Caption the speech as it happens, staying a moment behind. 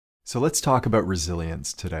So let's talk about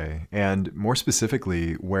resilience today, and more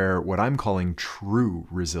specifically, where what I'm calling true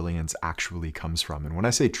resilience actually comes from. And when I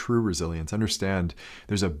say true resilience, understand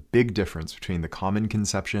there's a big difference between the common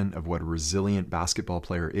conception of what a resilient basketball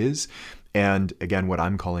player is, and again, what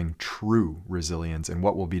I'm calling true resilience, and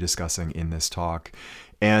what we'll be discussing in this talk.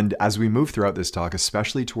 And as we move throughout this talk,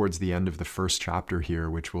 especially towards the end of the first chapter here,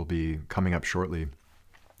 which will be coming up shortly,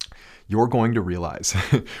 you're going to realize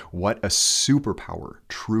what a superpower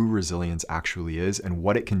true resilience actually is, and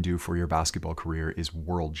what it can do for your basketball career is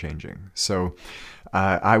world changing. So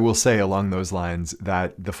I will say along those lines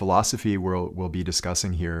that the philosophy we'll be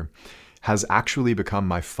discussing here has actually become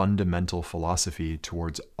my fundamental philosophy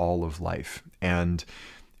towards all of life. And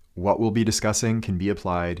what we'll be discussing can be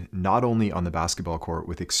applied not only on the basketball court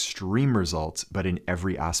with extreme results, but in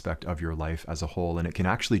every aspect of your life as a whole. And it can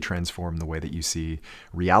actually transform the way that you see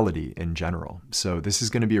reality in general. So this is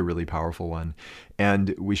going to be a really powerful one.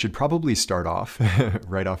 And we should probably start off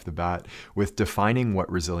right off the bat with defining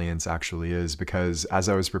what resilience actually is, because as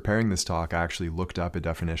I was preparing this talk, I actually looked up a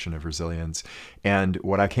definition of resilience. And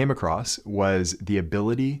what I came across was the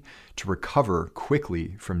ability to recover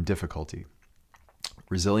quickly from difficulty.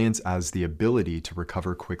 Resilience as the ability to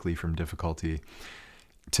recover quickly from difficulty.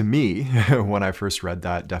 To me, when I first read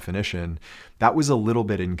that definition, that was a little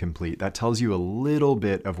bit incomplete. That tells you a little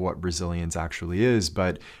bit of what resilience actually is,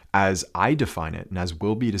 but as I define it, and as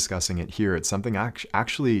we'll be discussing it here, it's something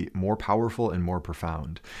actually more powerful and more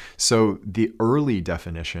profound. So the early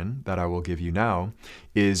definition that I will give you now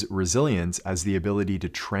is resilience as the ability to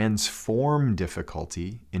transform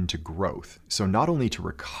difficulty into growth. So not only to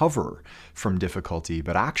recover from difficulty,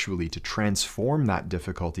 but actually to transform that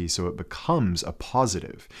difficulty so it becomes a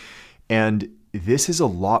positive. And this is a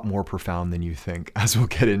lot more profound than you think, as we'll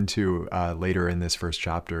get into later in this first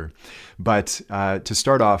chapter. But to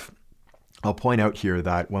start off, I'll point out here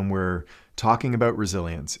that when we're talking about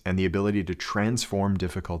resilience and the ability to transform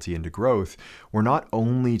difficulty into growth, we're not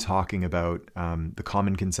only talking about the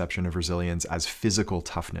common conception of resilience as physical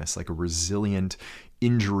toughness, like a resilient,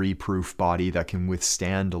 injury-proof body that can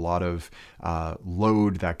withstand a lot of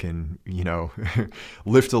load, that can,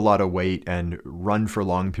 lift a lot of weight and run for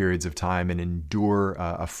long periods of time and endure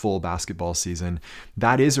a full basketball season.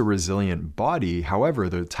 That is a resilient body. However,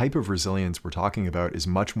 the type of resilience we're talking about is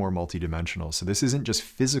much more multidimensional. So this isn't just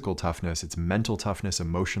physical toughness, it's mental toughness,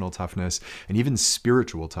 emotional toughness, and even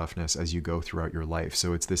spiritual toughness as you go throughout your life.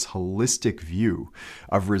 So it's this holistic view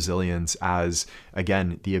of resilience as,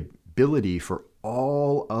 again, the ability for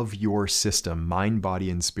all of your system, mind, body,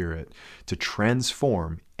 and spirit, to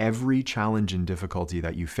transform every challenge and difficulty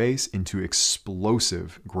that you face into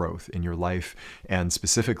explosive growth in your life, and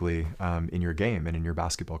specifically in your game and in your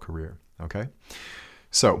basketball career. Okay?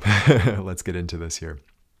 So let's get into this here.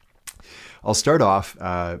 I'll start off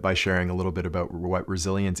by sharing a little bit about what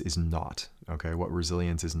resilience is not. Okay? What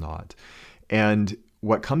resilience is not. And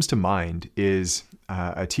what comes to mind is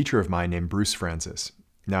a teacher of mine named Bruce Francis.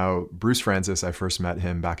 Now, Bruce Francis, I first met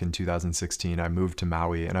him back in 2016. I moved to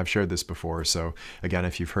Maui, and I've shared this before. So again,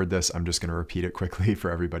 if you've heard this, I'm just going to repeat it quickly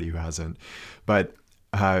for everybody who hasn't. But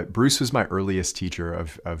Bruce was my earliest teacher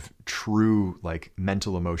of true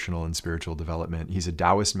mental, emotional, and spiritual development. He's a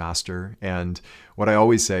Taoist master. And what I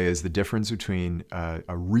always say is the difference between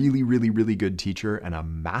a really, really, really good teacher and a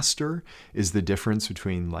master is the difference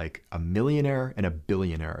between a millionaire and a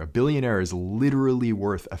billionaire. A billionaire is literally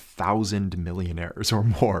worth 1,000 millionaires or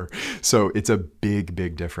more. So it's a big,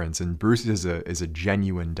 big difference. And Bruce is a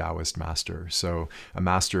genuine Taoist master. So a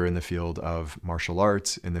master in the field of martial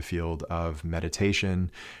arts, in the field of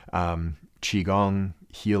meditation, Qigong,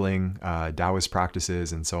 healing, Taoist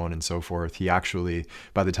practices, and so on and so forth. He actually,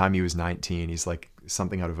 by the time he was 19, he's like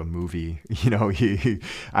something out of a movie. He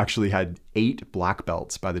actually had 8 black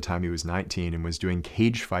belts by the time he was 19 and was doing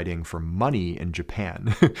cage fighting for money in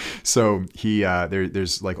Japan. So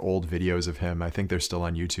there's old videos of him. I think they're still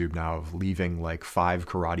on YouTube now, of leaving 5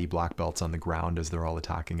 karate black belts on the ground as they're all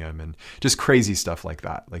attacking him, and just crazy stuff like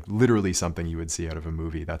that. Literally something you would see out of a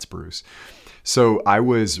movie. That's Bruce. So I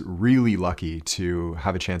was really lucky to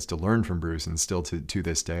have a chance to learn from Bruce, and still to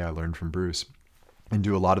this day, I learned from Bruce and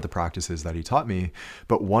do a lot of the practices that he taught me.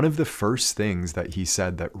 But one of the first things that he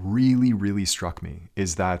said that really, really struck me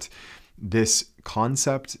is that this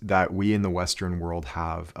concept that we in the Western world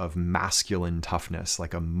have of masculine toughness,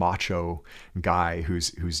 like a macho guy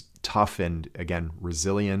who's tough and, again,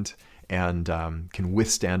 resilient and can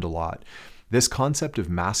withstand a lot. This concept of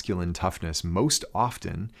masculine toughness most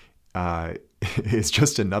often is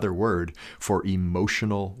just another word for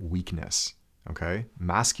emotional weakness. Okay.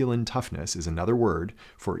 Masculine toughness is another word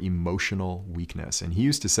for emotional weakness. And he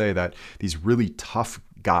used to say that these really tough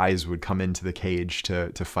guys would come into the cage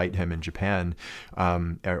to fight him in Japan,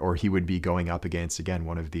 or he would be going up against, again,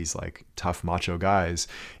 one of these like tough macho guys.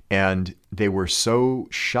 And they were so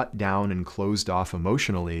shut down and closed off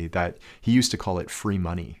emotionally that he used to call it free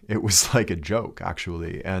money. It was like a joke,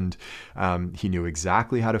 actually. And he knew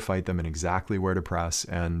exactly how to fight them and exactly where to press.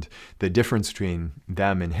 And the difference between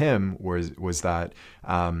them and him was that,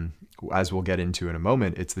 as we'll get into in a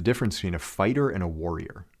moment, it's the difference between a fighter and a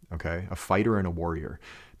warrior. Okay, a fighter and a warrior.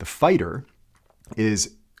 The fighter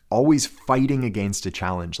is always fighting against a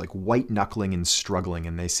challenge, like white knuckling and struggling.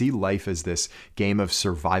 And they see life as this game of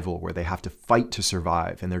survival where they have to fight to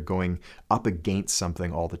survive and they're going up against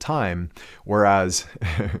something all the time. Whereas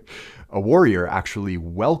a warrior actually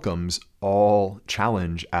welcomes all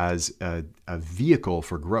challenge as a vehicle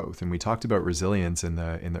for growth. And we talked about resilience in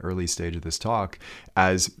the early stage of this talk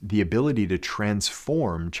as the ability to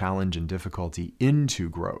transform challenge and difficulty into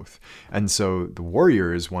growth. And so the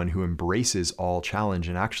warrior is one who embraces all challenge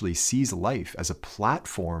and actually sees life as a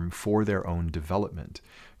platform for their own development.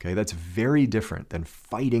 Okay, that's very different than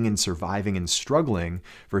fighting and surviving and struggling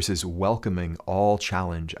versus welcoming all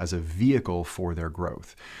challenge as a vehicle for their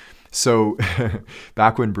growth. So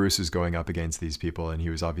back when Bruce was going up against these people, and he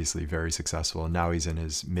was obviously very successful, and now he's in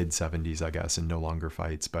his mid-70s, I guess, and no longer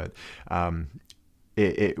fights. But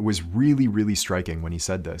it was really, really striking when he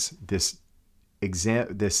said this. This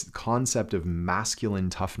concept of masculine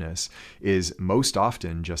toughness is most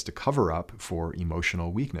often just a cover-up for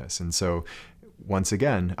emotional weakness. And so once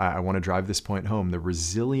again, I want to drive this point home. The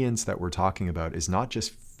resilience that we're talking about is not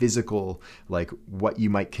just physical, like what you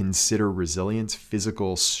might consider resilience,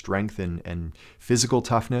 physical strength and physical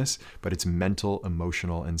toughness, but it's mental,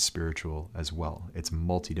 emotional, and spiritual as well. It's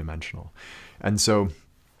multidimensional. And so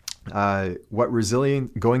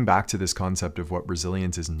going back to this concept of what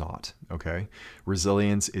resilience is not, okay?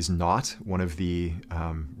 Resilience is not one of the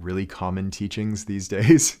really common teachings these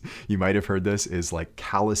days. You might have heard this, is like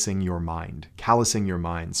callousing your mind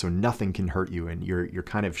so nothing can hurt you and you're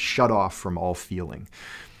kind of shut off from all feeling.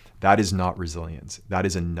 That is not resilience. That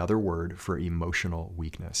is another word for emotional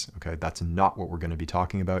weakness. Okay, that's not what we're going to be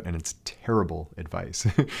talking about, and it's terrible advice.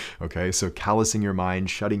 Okay, so callousing your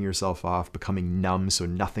mind, shutting yourself off, becoming numb so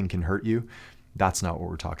nothing can hurt you, that's not what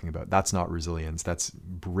we're talking about. That's not resilience. That's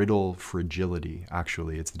brittle fragility,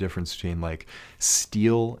 actually. It's the difference between like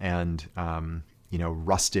steel and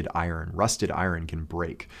rusted iron. Rusted iron can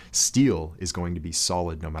break. Steel is going to be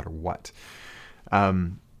solid no matter what.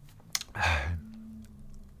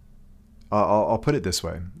 I'll put it this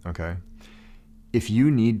way, okay? If you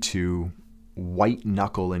need to white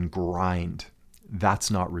knuckle and grind, that's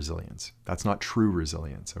not resilience. That's not true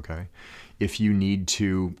resilience, okay? If you need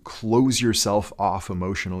to close yourself off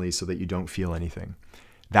emotionally so that you don't feel anything,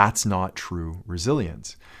 that's not true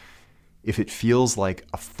resilience. If it feels like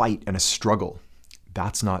a fight and a struggle,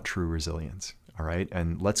 that's not true resilience, all right?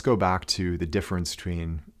 And let's go back to the difference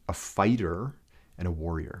between a fighter and a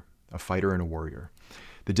warrior. A fighter and a warrior.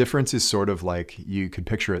 The difference is sort of like, you could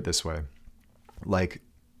picture it this way, like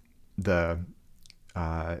the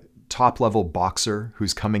top level boxer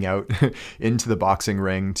who's coming out into the boxing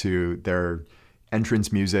ring to their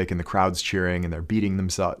entrance music and the crowd's cheering and they're beating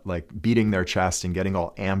their chest and getting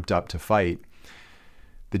all amped up to fight.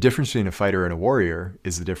 The difference between a fighter and a warrior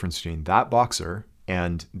is the difference between that boxer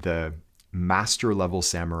and the master level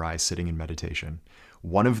samurai sitting in meditation.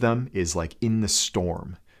 One of them is like in the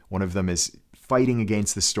storm. One of them is fighting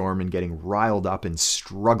against the storm and getting riled up and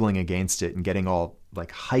struggling against it and getting all like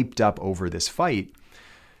hyped up over this fight.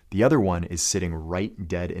 The other one is sitting right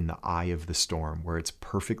dead in the eye of the storm where it's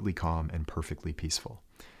perfectly calm and perfectly peaceful.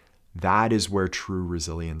 That is where true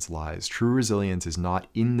resilience lies. True resilience is not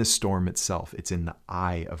in the storm itself. It's in the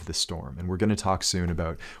eye of the storm. And we're going to talk soon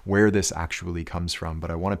about where this actually comes from.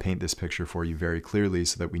 But I want to paint this picture for you very clearly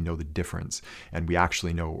so that we know the difference and we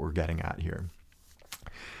actually know what we're getting at here.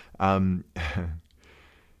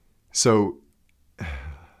 So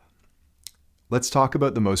let's talk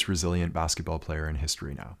about the most resilient basketball player in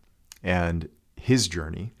history now and his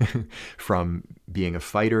journey from being a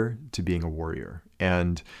fighter to being a warrior.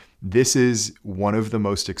 And this is one of the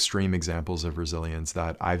most extreme examples of resilience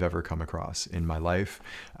that I've ever come across in my life.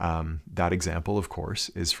 That example, of course,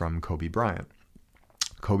 is from Kobe Bryant.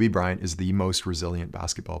 Kobe Bryant is the most resilient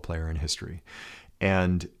basketball player in history.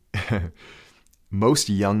 And most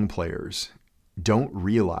young players don't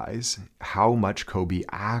realize how much Kobe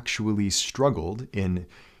actually struggled in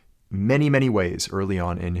many, many ways early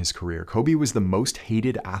on in his career. Kobe was the most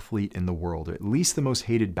hated athlete in the world, or at least the most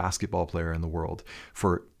hated basketball player in the world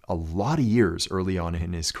for a lot of years early on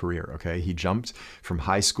in his career, okay? He jumped from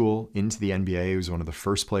high school into the NBA. He was one of the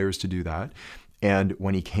first players to do that. And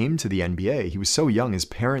when he came to the NBA, he was so young, his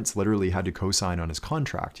parents literally had to co-sign on his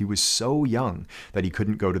contract. He was so young that he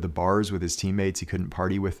couldn't go to the bars with his teammates. He couldn't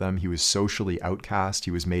party with them. He was socially outcast.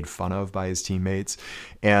 He was made fun of by his teammates.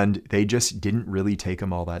 And they just didn't really take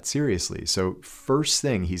him all that seriously. So first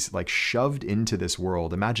thing, he's like shoved into this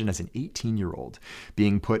world. Imagine as an 18-year-old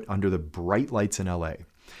being put under the bright lights in LA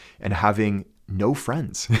and having no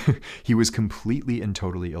friends. He was completely and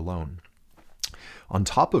totally alone. On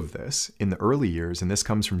top of this, in the early years, and this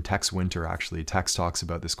comes from Tex Winter, actually, Tex talks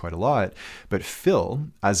about this quite a lot, but Phil,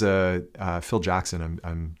 Phil Jackson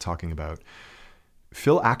I'm talking about,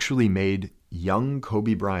 Phil actually made young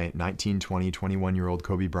Kobe Bryant, 19, 20, 21-year-old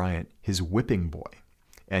Kobe Bryant, his whipping boy.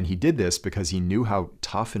 And he did this because he knew how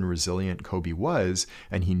tough and resilient Kobe was,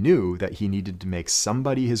 and he knew that he needed to make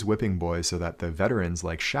somebody his whipping boy so that the veterans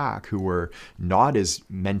like Shaq, who were not as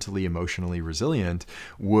mentally, emotionally resilient,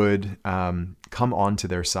 would come onto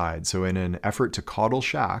their side. So in an effort to coddle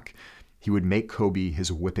Shaq, he would make Kobe his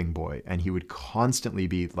whipping boy, and he would constantly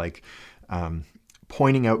be like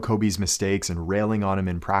pointing out Kobe's mistakes and railing on him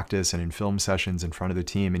in practice and in film sessions in front of the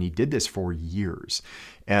team. And he did this for years.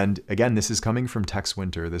 And again, this is coming from Tex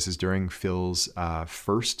Winter. This is during Phil's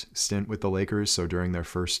first stint with the Lakers. So during their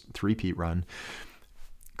first three-peat run,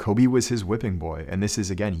 Kobe was his whipping boy. And this is,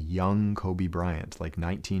 again, young Kobe Bryant, like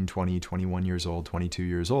 19, 20, 21 years old, 22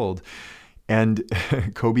 years old. And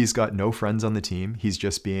Kobe's got no friends on the team. He's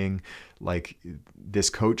just being like, this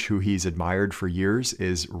coach who he's admired for years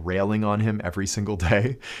is railing on him every single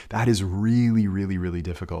day. That is really, really, really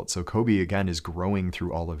difficult. So Kobe, again, is growing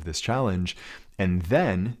through all of this challenge. And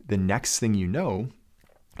then the next thing you know,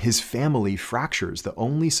 his family fractures. The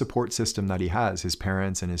only support system that he has, his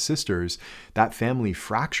parents and his sisters, that family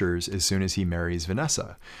fractures as soon as he marries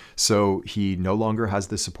Vanessa. So he no longer has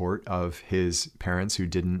the support of his parents who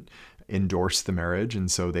didn't endorse the marriage,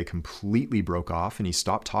 and so they completely broke off, and he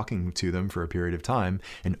stopped talking to them for a period of time,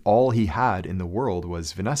 and all he had in the world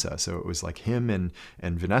was Vanessa. So it was like him and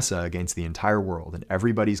Vanessa against the entire world, and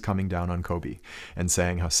everybody's coming down on Kobe and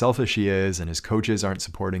saying how selfish he is, and his coaches aren't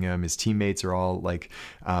supporting him, his teammates are all like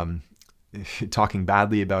talking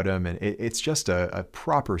badly about him, and it's just a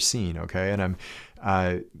proper scene, okay? And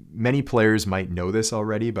many players might know this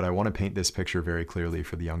already, but I want to paint this picture very clearly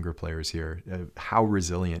for the younger players here, how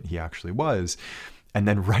resilient he actually was. And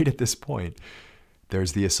then right at this point,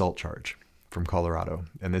 there's the assault charge from Colorado.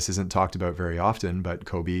 And this isn't talked about very often, but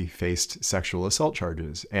Kobe faced sexual assault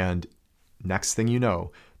charges. And next thing you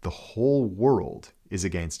know, the whole world is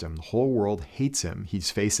against him. The whole world hates him.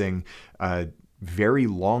 He's facing very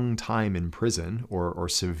long time in prison or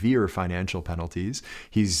severe financial penalties.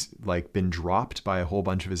 He's like been dropped by a whole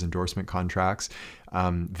bunch of his endorsement contracts.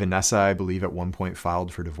 Vanessa, I believe at one point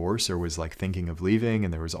filed for divorce or was like thinking of leaving,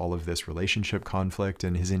 and there was all of this relationship conflict,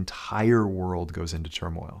 and his entire world goes into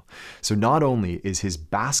turmoil. So not only is his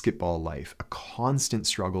basketball life a constant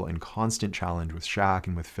struggle and constant challenge with Shaq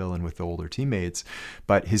and with Phil and with the older teammates,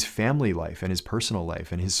 but his family life and his personal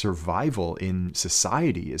life and his survival in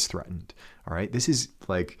society is threatened. All right. This is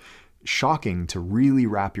like shocking to really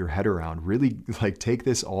wrap your head around, really like take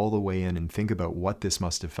this all the way in and think about what this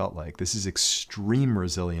must have felt like. This is extreme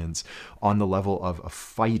resilience on the level of a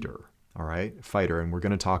fighter. All right. Fighter. And we're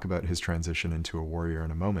going to talk about his transition into a warrior in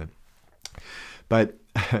a moment. But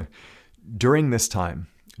during this time,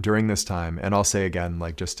 and I'll say again,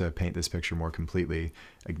 like just to paint this picture more completely,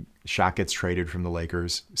 Shaq gets traded from the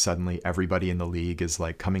Lakers. Suddenly everybody in the league is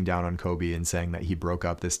like coming down on Kobe and saying that he broke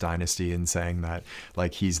up this dynasty and saying that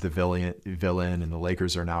like he's the villain and the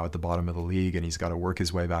Lakers are now at the bottom of the league and he's got to work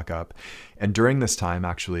his way back up. And during this time,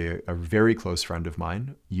 actually, a very close friend of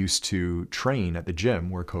mine used to train at the gym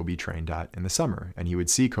where Kobe trained at in the summer. And he would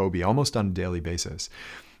see Kobe almost on a daily basis.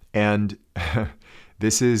 And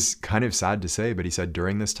this is kind of sad to say, but he said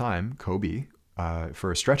during this time, Kobe,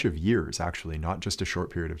 for a stretch of years, actually, not just a short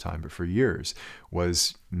period of time, but for years,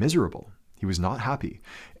 was miserable. He was not happy.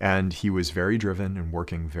 And he was very driven and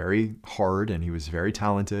working very hard, and he was very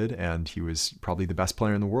talented, and he was probably the best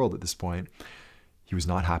player in the world at this point. He was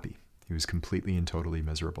not happy. He was completely and totally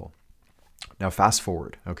miserable. Now, fast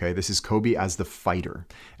forward, okay? This is Kobe as the fighter,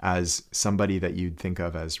 as somebody that you'd think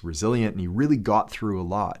of as resilient, and he really got through a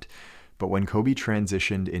lot. But when Kobe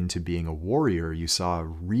transitioned into being a warrior, you saw a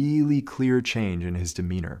really clear change in his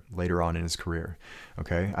demeanor later on in his career.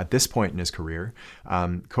 Okay, at this point in his career,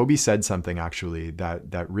 Kobe said something actually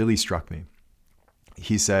that really struck me.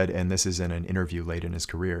 He said, and this is in an interview late in his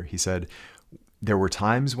career, he said, there were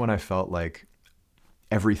times when I felt like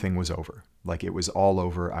everything was over. Like it was all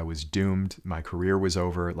over. I was doomed. My career was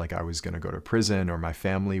over. Like I was going to go to prison, or my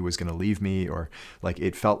family was going to leave me, or like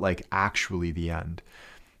it felt like actually the end.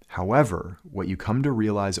 However, what you come to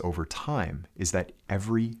realize over time is that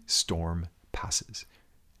every storm passes.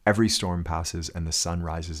 Every storm passes and the sun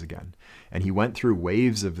rises again. And he went through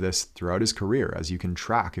waves of this throughout his career, as you can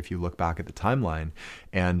track if you look back at the timeline.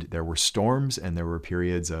 And there were storms and there were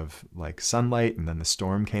periods of like sunlight, and then the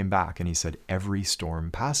storm came back, and he said, every storm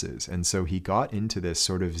passes. And so he got into this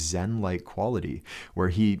sort of Zen-like quality where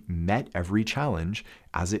he met every challenge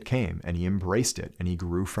as it came, and he embraced it and he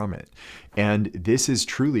grew from it. And this is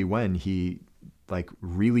truly when he like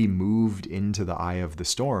really moved into the eye of the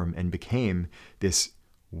storm and became this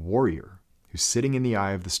warrior who's sitting in the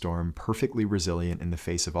eye of the storm, perfectly resilient in the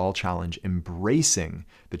face of all challenge, embracing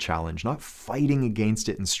the challenge, not fighting against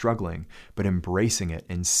it and struggling, but embracing it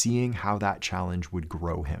and seeing how that challenge would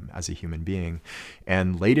grow him as a human being.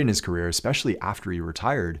 And late in his career, especially after he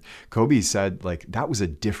retired, Kobe said like that was a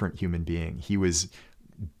different human being. He was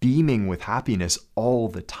beaming with happiness all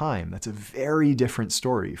the time. That's a very different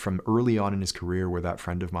story from early on in his career, where that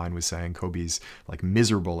friend of mine was saying Kobe's like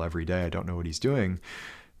miserable every day. I don't know what he's doing,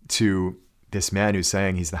 to this man who's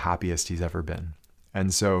saying he's the happiest he's ever been.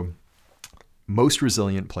 And so, most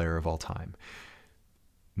resilient player of all time,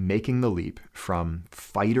 making the leap from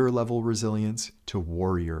fighter level resilience to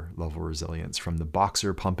warrior level resilience, from the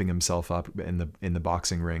boxer pumping himself up in the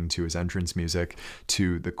boxing ring to his entrance music,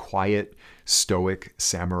 to the quiet, stoic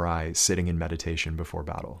samurai sitting in meditation before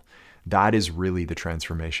battle. That is really the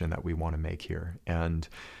transformation that we want to make here. And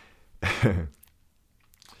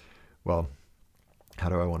well, how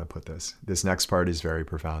do I want to put this? This next part is very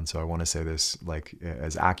profound, so I want to say this like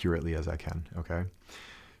as accurately as I can, okay?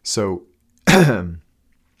 So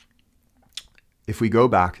if we go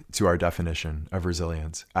back to our definition of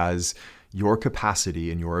resilience as your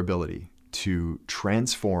capacity and your ability to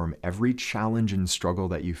transform every challenge and struggle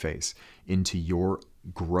that you face into your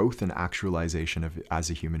growth and actualization as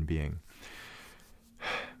a human being,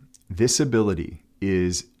 this ability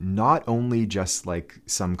is not only just like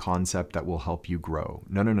some concept that will help you grow.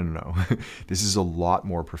 No. This is a lot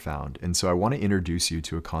more profound. And so I want to introduce you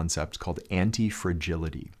to a concept called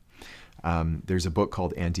anti-fragility. There's a book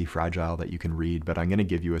called Anti-Fragile that you can read, but I'm going to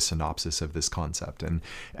give you a synopsis of this concept. And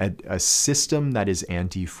a system that is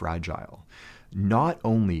anti-fragile not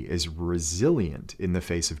only is resilient in the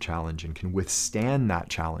face of challenge and can withstand that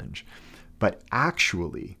challenge, but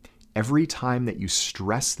actually every time that you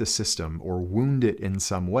stress the system or wound it in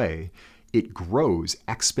some way, it grows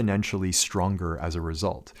exponentially stronger as a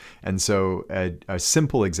result. And so a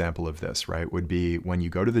simple example of this, right, would be when you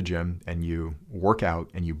go to the gym and you work out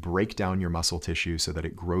and you break down your muscle tissue so that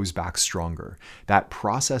it grows back stronger. That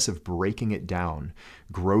process of breaking it down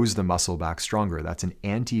grows the muscle back stronger. That's an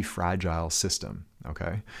anti-fragile system,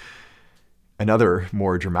 okay? Another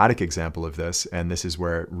more dramatic example of this, and this is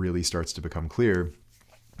where it really starts to become clear,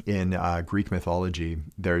 in Greek mythology,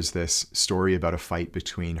 there's this story about a fight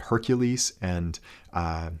between Hercules and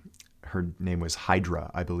her name was Hydra,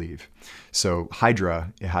 I believe. So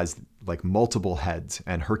Hydra, it has like multiple heads,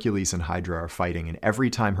 and Hercules and Hydra are fighting. And every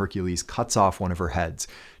time Hercules cuts off one of her heads,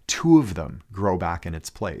 two of them grow back in its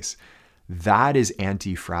place. That is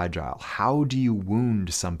anti-fragile. How do you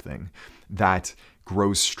wound something that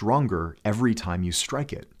grows stronger every time you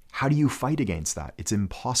strike it? How do you fight against that? It's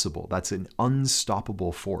impossible. That's an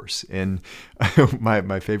unstoppable force. And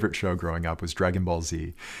my favorite show growing up was Dragon Ball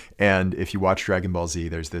Z. And if you watch Dragon Ball Z,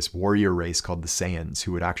 there's this warrior race called the Saiyans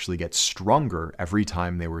who would actually get stronger every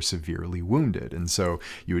time they were severely wounded. And so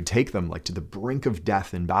you would take them like to the brink of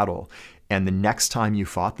death in battle. And the next time you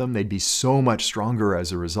fought them, they'd be so much stronger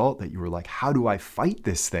as a result that you were like, how do I fight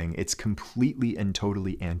this thing? It's completely and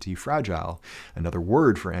totally anti-fragile. Another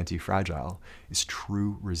word for anti-fragile is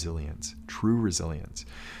true resilience. True resilience.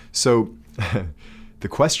 So the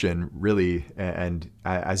question really, and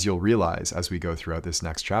as you'll realize as we go throughout this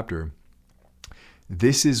next chapter,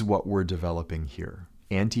 this is what we're developing here.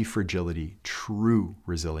 Anti-fragility, true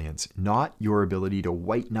resilience, not your ability to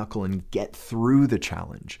white knuckle and get through the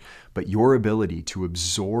challenge, but your ability to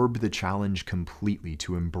absorb the challenge completely,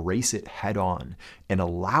 to embrace it head on and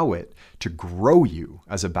allow it to grow you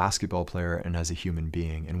as a basketball player and as a human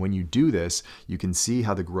being. And when you do this, you can see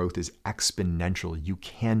how the growth is exponential. You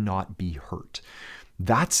cannot be hurt.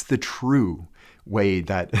 That's the true way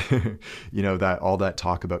that, that all that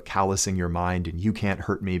talk about callousing your mind and you can't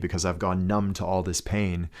hurt me because I've gone numb to all this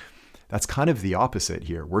pain. That's kind of the opposite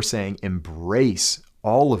here. We're saying embrace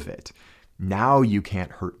all of it. Now you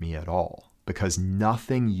can't hurt me at all because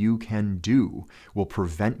nothing you can do will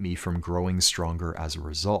prevent me from growing stronger as a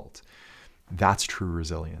result. That's true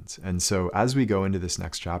resilience. And so as we go into this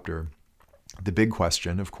next chapter, The big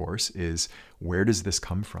question, of course, is where does this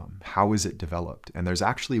come from? How is it developed? And there's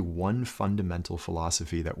actually one fundamental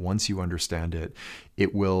philosophy that once you understand it,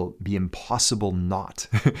 it will be impossible not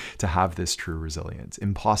to have this true resilience.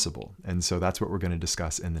 Impossible. And so that's what we're going to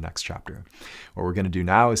discuss in the next chapter. What we're going to do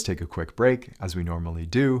now is take a quick break, as we normally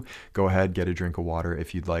do. Go ahead, get a drink of water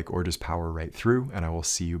if you'd like, or just power right through, and I will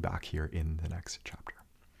see you back here in the next chapter.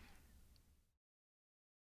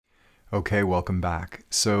 Okay, welcome back.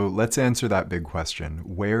 So let's answer that big question.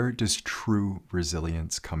 Where does true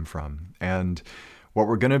resilience come from? And what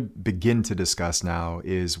we're going to begin to discuss now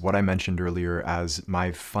is what I mentioned earlier as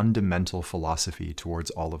my fundamental philosophy towards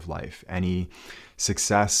all of life. Any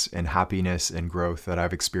success and happiness and growth that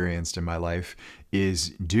I've experienced in my life is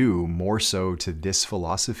due more so to this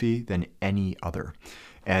philosophy than any other.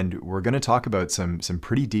 And we're going to talk about some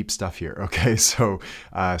pretty deep stuff here, okay? So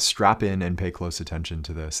strap in and pay close attention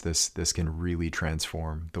to this. This can really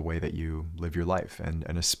transform the way that you live your life and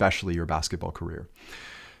especially your basketball career.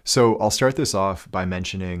 So I'll start this off by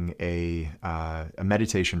mentioning a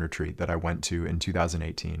meditation retreat that I went to in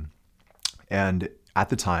 2018. And at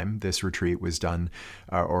the time, this retreat was done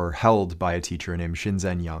or held by a teacher named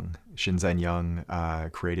Shinzen Young. Shinzen Young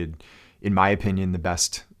created, in my opinion, the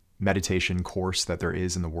best meditation course that there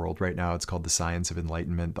is in the world right now. It's called The Science of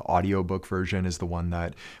Enlightenment. The audiobook version is the one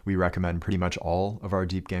that we recommend pretty much all of our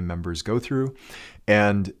Deep Game members go through.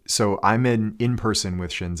 And so I'm in person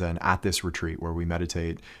with Shinzen at this retreat where we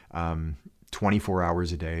meditate 24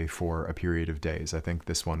 hours a day for a period of days. I think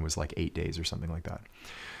this one was like 8 days or something like that.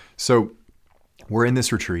 So we're in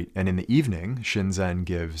this retreat, and in the evening, Shinzen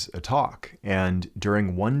gives a talk. And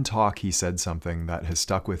during one talk, he said something that has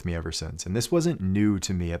stuck with me ever since. And this wasn't new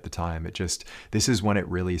to me at the time. This is when it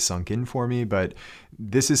really sunk in for me. But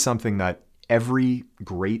this is something that every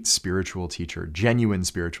great spiritual teacher, genuine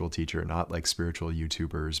spiritual teacher, not like spiritual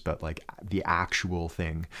YouTubers, but like the actual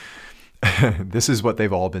thing, this is what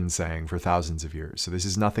they've all been saying for thousands of years. So this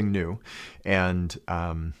is nothing new. And,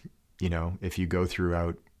 if you go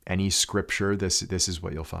throughout any scripture, this is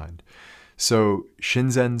what you'll find. So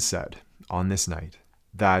Shinzen said on this night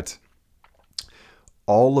that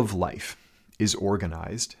all of life is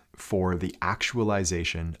organized for the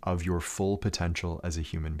actualization of your full potential as a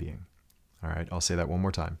human being. All right, I'll say that one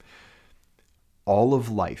more time. All of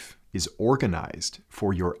life is organized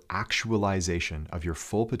for your actualization of your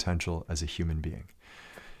full potential as a human being.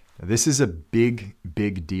 This is a big,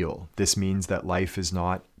 big deal. This means that life is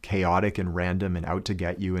not chaotic and random and out to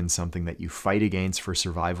get you and something that you fight against for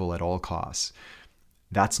survival at all costs.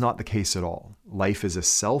 That's not the case at all. Life is a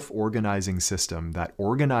self-organizing system that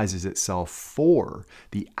organizes itself for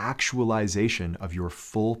the actualization of your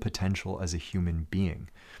full potential as a human being.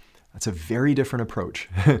 That's a very different approach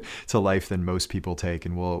to life than most people take.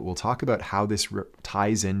 And we'll talk about how this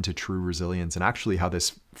ties into true resilience and actually how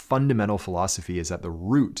this fundamental philosophy is at the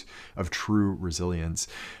root of true resilience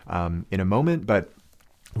in a moment. But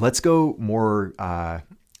let's go more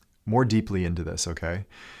deeply into this, okay?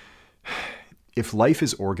 If life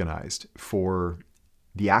is organized for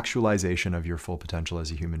the actualization of your full potential as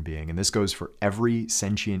a human being, and this goes for every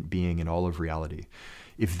sentient being in all of reality,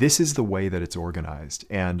 if this is the way that it's organized,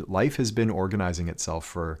 and life has been organizing itself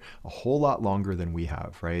for a whole lot longer than we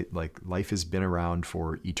have, right? Like life has been around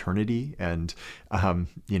for eternity. And,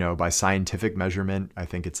 by scientific measurement, I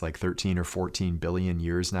think it's like 13 or 14 billion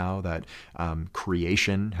years now that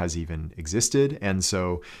creation has even existed. And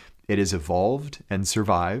so it has evolved and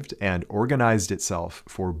survived and organized itself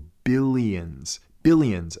for billions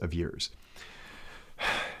of years.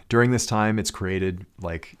 During this time, it's created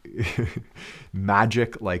like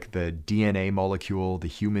magic, like the DNA molecule, the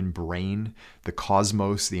human brain, the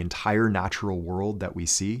cosmos, the entire natural world that we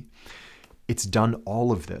see. It's done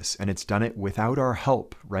all of this, and it's done it without our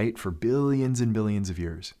help, right? For billions and billions of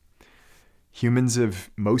years.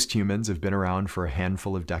 Most humans have been around for a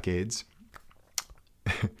handful of decades.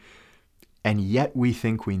 And yet we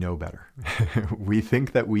think we know better. We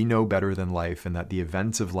think that we know better than life, and that the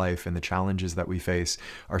events of life and the challenges that we face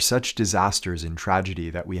are such disasters and tragedy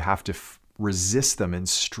that we have to resist them and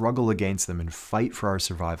struggle against them and fight for our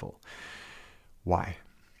survival. Why?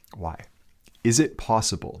 Is it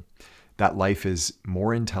possible that life is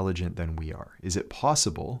more intelligent than we are? Is it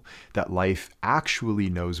possible that life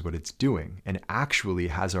actually knows what it's doing and actually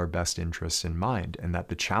has our best interests in mind, and that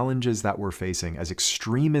the challenges that we're facing, as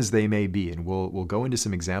extreme as they may be, and we'll go into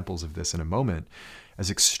some examples of this in a moment,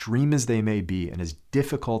 as extreme as they may be and as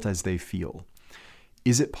difficult as they feel,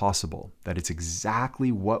 is it possible that it's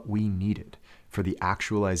exactly what we needed for the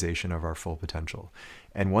actualization of our full potential.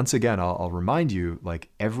 And once again, I'll remind you, like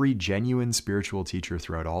every genuine spiritual teacher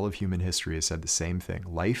throughout all of human history has said the same thing.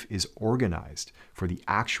 Life is organized for the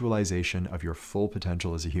actualization of your full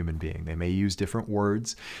potential as a human being. They may use different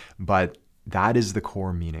words, but that is the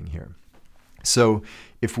core meaning here. So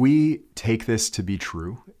if we take this to be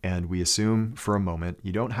true and we assume for a moment,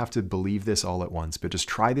 you don't have to believe this all at once, but just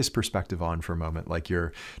try this perspective on for a moment, like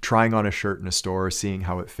you're trying on a shirt in a store, seeing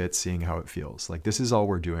how it fits, seeing how it feels. Like this is all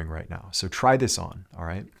we're doing right now. So try this on, all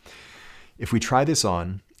right? If we try this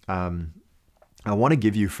on, I want to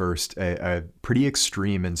give you first a pretty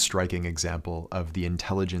extreme and striking example of the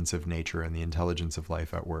intelligence of nature and the intelligence of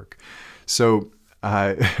life at work. So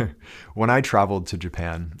when I traveled to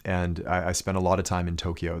Japan and I spent a lot of time in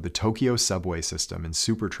Tokyo, the Tokyo subway system and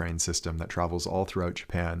super train system that travels all throughout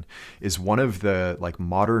Japan is one of the like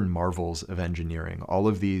modern marvels of engineering. All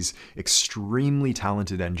of these extremely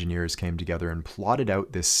talented engineers came together and plotted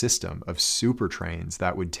out this system of super trains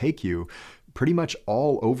that would take you pretty much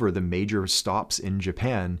all over the major stops in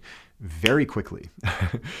Japan very quickly.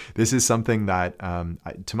 This is something that,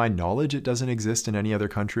 to my knowledge, it doesn't exist in any other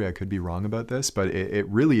country. I could be wrong about this, but it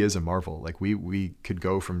really is a marvel. Like we could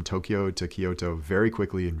go from Tokyo to Kyoto very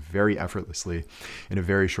quickly and very effortlessly in a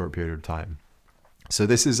very short period of time. So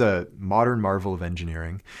this is a modern marvel of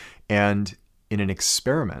engineering. And in an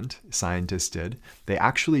experiment scientists did, they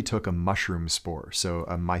actually took a mushroom spore, so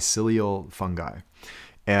a mycelial fungi.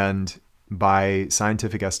 And by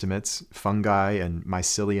scientific estimates, fungi and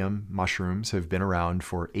mycelium mushrooms have been around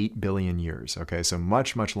for 8 billion years. Okay, so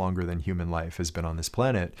much, much longer than human life has been on this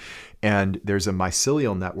planet. And there's a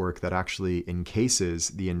mycelial network that actually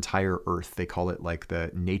encases the entire Earth. They call it like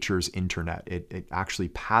the nature's internet. It actually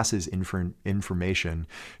passes information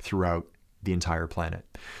throughout the entire planet.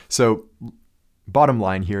 So bottom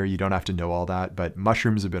line here, you don't have to know all that, but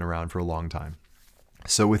mushrooms have been around for a long time.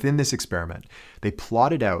 So within this experiment, they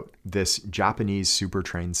plotted out this Japanese super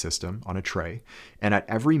train system on a tray. And at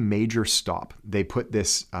every major stop, they put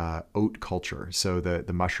this oat culture. So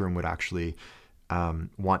the mushroom would actually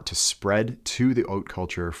want to spread to the oat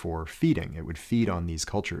culture for feeding. It would feed on these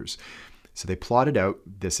cultures. So they plotted out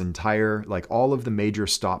this entire, like all of the major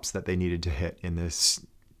stops that they needed to hit in this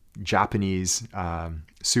Japanese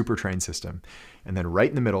super train system. And then right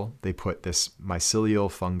in the middle, they put this mycelial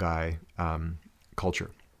fungi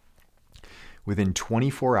culture. Within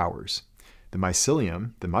 24 hours, the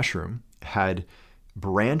mycelium, the mushroom, had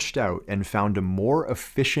branched out and found a more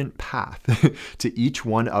efficient path to each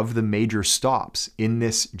one of the major stops in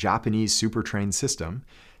this Japanese super train system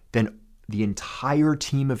than the entire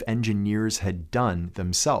team of engineers had done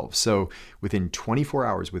themselves. So within 24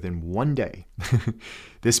 hours, within one day,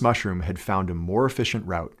 this mushroom had found a more efficient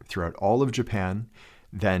route throughout all of Japan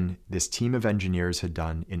than this team of engineers had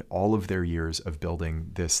done in all of their years of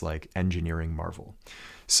building this like engineering marvel.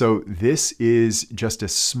 So this is just a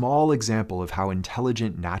small example of how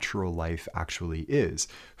intelligent natural life actually is.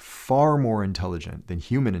 Far more intelligent than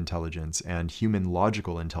human intelligence and human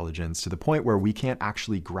logical intelligence, to the point where we can't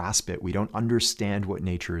actually grasp it. We don't understand what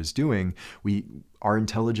nature is doing. Our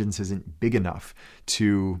intelligence isn't big enough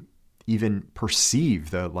to even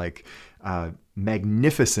perceive the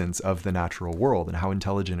magnificence of the natural world and how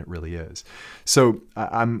intelligent it really is. So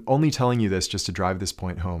I'm only telling you this just to drive this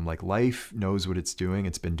point home. Like life knows what it's doing.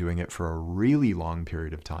 It's been doing it for a really long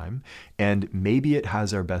period of time. And maybe it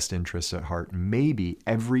has our best interests at heart. Maybe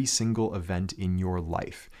every single event in your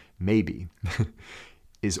life, maybe,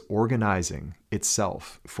 is organizing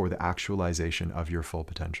itself for the actualization of your full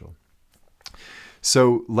potential.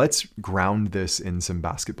 So let's ground this in some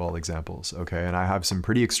basketball examples, okay? And I have some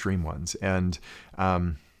pretty extreme ones. And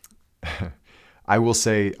I will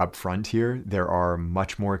say up front here, there are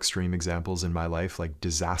much more extreme examples in my life, like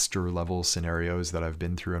disaster level scenarios that I've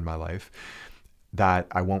been through in my life, that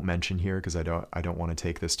I won't mention here because I don't want to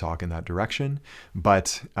take this talk in that direction.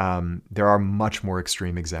 But there are much more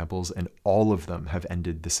extreme examples, and all of them have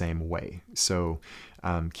ended the same way. So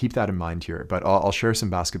keep that in mind here. But I'll share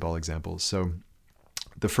some basketball examples. So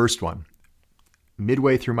the first one,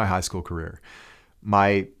 midway through my high school career,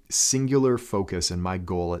 my singular focus and my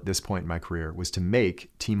goal at this point in my career was to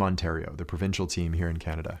make Team Ontario, the provincial team here in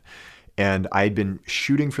Canada. And I had been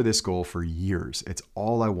shooting for this goal for years. It's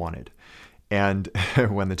all I wanted. And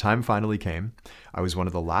when the time finally came, I was one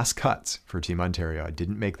of the last cuts for Team Ontario. I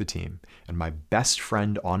didn't make the team. And my best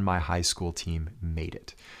friend on my high school team made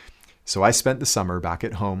it. So I spent the summer back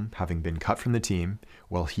at home, having been cut from the team,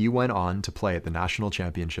 while he went on to play at the national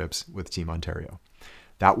championships with Team Ontario.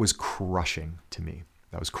 That was crushing to me.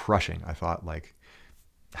 That was crushing. I thought, like,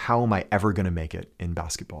 how am I ever going to make it in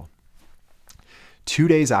basketball? 2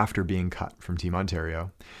 days after being cut from Team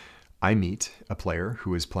Ontario, I meet a player who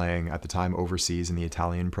was playing at the time overseas in the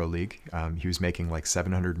Italian Pro League. He was making like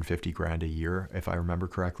 750 grand a year, if I remember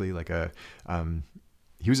correctly.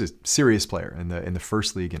 He was a serious player in the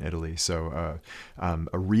first league in Italy, so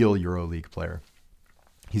a real EuroLeague player.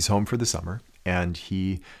 He's home for the summer, and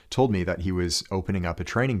he told me that he was opening up a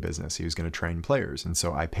training business. He was going to train players, and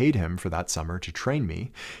so I paid him for that summer to train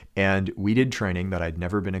me, and we did training that I'd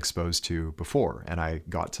never been exposed to before, and I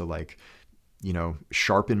got to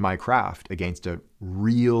sharpen my craft against a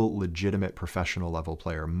real legitimate professional level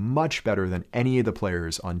player, much better than any of the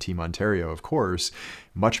players on Team Ontario, of course,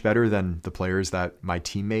 much better than the players that my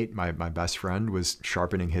teammate, my best friend, was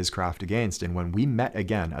sharpening his craft against. And when we met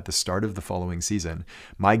again at the start of the following season,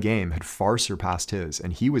 my game had far surpassed his,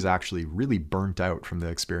 and he was actually really burnt out from the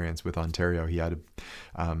experience with Ontario. He had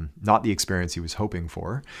not the experience he was hoping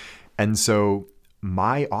for. And so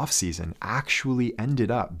my off-season actually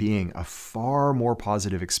ended up being a far more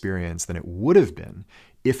positive experience than it would have been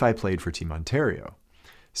if I played for Team Ontario.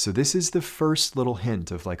 So this is the first little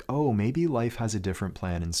hint of maybe life has a different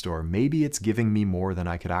plan in store. Maybe it's giving me more than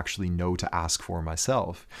I could actually know to ask for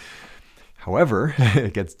myself. However,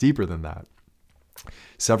 it gets deeper than that.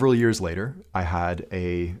 Several years later, I had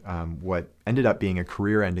what ended up being a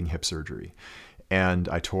career-ending hip surgery. And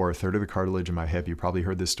I tore a third of the cartilage in my hip. You probably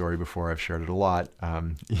heard this story before. I've shared it a lot.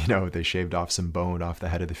 They shaved off some bone off the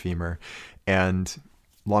head of the femur. And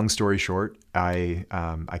long story short, I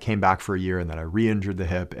came back for a year, and then I re-injured the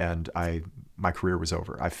hip, and my career was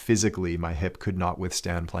over. My hip could not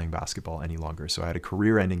withstand playing basketball any longer. So I had a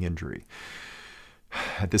career-ending injury.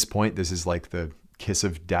 At this point, this is like the kiss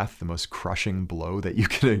of death, the most crushing blow that you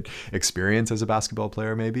can experience as a basketball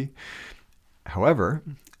player, maybe. However,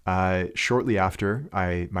 shortly after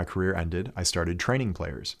my career ended, I started training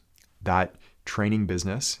players. That training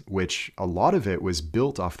business, which a lot of it was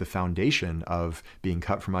built off the foundation of being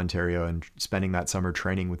cut from Ontario and spending that summer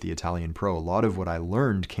training with the Italian Pro. A lot of what I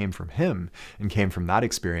learned came from him and came from that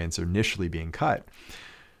experience initially being cut.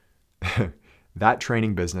 That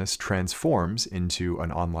training business transforms into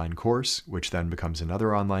an online course, which then becomes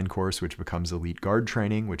another online course, which becomes Elite Guard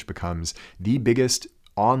training, which becomes the biggest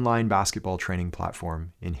online basketball training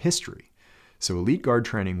platform in history. So Elite Guard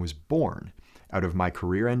training was born out of my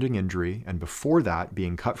career-ending injury, and before that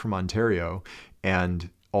being cut from Ontario and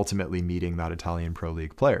ultimately meeting that Italian Pro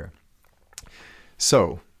League player.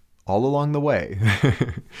 So all along the way,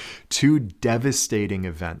 2 devastating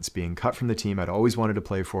events: being cut from the team I'd always wanted to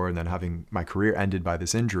play for, and then having my career ended by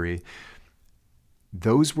this injury.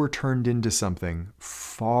 Those were turned into something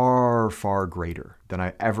far, far greater than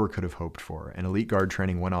I ever could have hoped for. And Elite Guard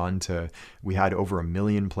training went on we had over 1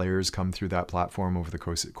 million players come through that platform over the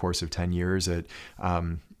course of 10 years. It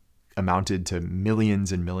amounted to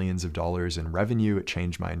millions and millions of dollars in revenue. It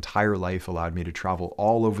changed my entire life, allowed me to travel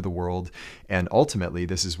all over the world. And ultimately,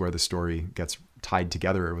 this is where the story gets tied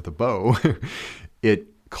together with a bow. It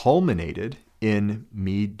culminated in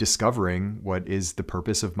me discovering what is the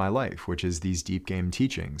purpose of my life, which is these deep game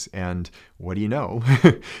teachings. And what do you know?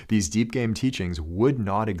 These deep game teachings would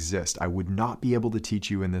not exist. I would not be able to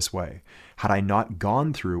teach you in this way had I not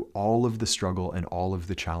gone through all of the struggle and all of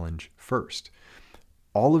the challenge first.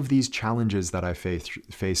 All of these challenges that I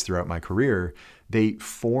faced throughout my career, they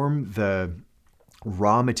form the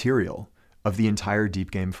raw material of the entire deep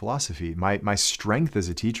game philosophy. My strength as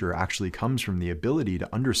a teacher actually comes from the ability to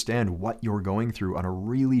understand what you're going through on a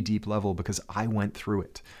really deep level, because I went through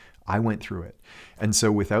it. And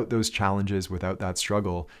so without those challenges, without that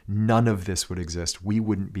struggle, none of this would exist. We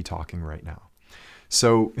wouldn't be talking right now.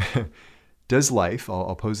 So does life,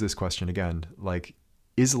 I'll pose this question again,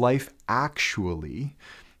 is life actually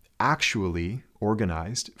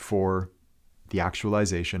organized for the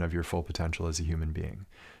actualization of your full potential as a human being?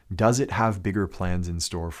 Does it have bigger plans in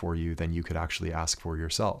store for you than you could actually ask for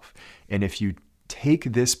yourself? And if you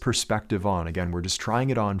take this perspective on, again, we're just trying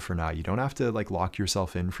it on for now. You don't have to lock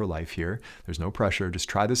yourself in for life here. There's no pressure. Just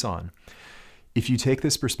try this on. If you take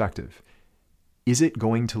this perspective, is it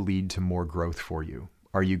going to lead to more growth for you?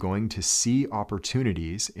 Are you going to see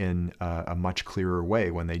opportunities in a much clearer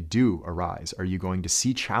way when they do arise? Are you going to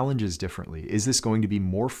see challenges differently? Is this going to be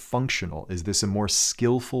more functional? Is this a more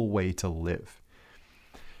skillful way to live?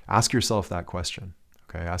 Ask yourself that question.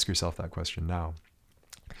 Okay, ask yourself that question now.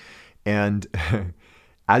 And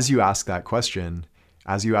as you ask that question,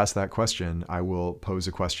 I will pose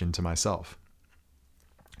a question to myself.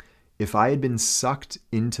 If I had been sucked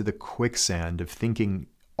into the quicksand of thinking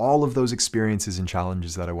all of those experiences and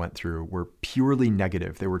challenges that I went through were purely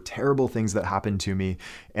negative. They were terrible things that happened to me.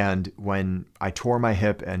 And when I tore my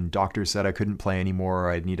hip and doctors said I couldn't play anymore, or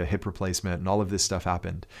I'd need a hip replacement, and all of this stuff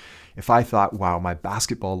happened, if I thought, wow, my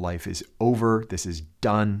basketball life is over, this is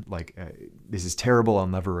done, this is terrible, I'll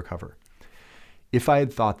never recover. If I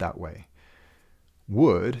had thought that way,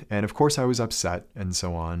 and of course I was upset and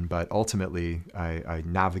so on, but ultimately I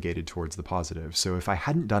navigated towards the positive. So if I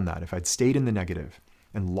hadn't done that, if I'd stayed in the negative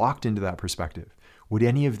and locked into that perspective, would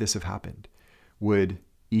any of this have happened? Would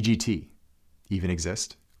EGT even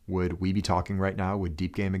exist? Would we be talking right now? Would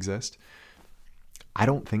Deep Game exist? I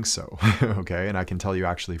don't think so, okay? And I can tell you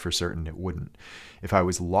actually for certain it wouldn't. If I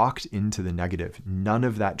was locked into the negative, none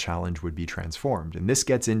of that challenge would be transformed. And this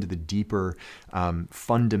gets into the deeper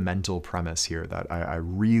fundamental premise here that I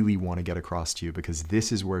really want to get across to you, because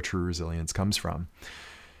this is where true resilience comes from.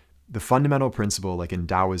 The fundamental principle, like in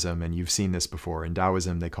Taoism, and you've seen this before, in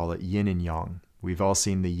Taoism they call it yin and yang. We've all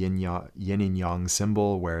seen the yin and yang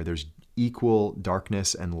symbol where there's equal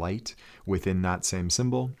darkness and light within that same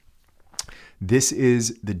symbol. This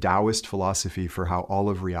is the Taoist philosophy for how all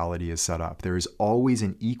of reality is set up. There is always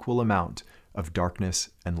an equal amount of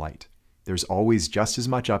darkness and light. There's always just as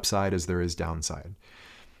much upside as there is downside.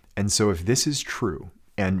 And so if this is true,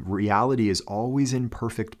 and reality is always in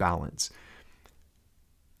perfect balance,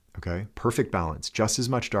 okay, perfect balance, just as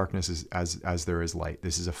much darkness as there is light.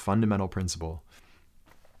 This is a fundamental principle.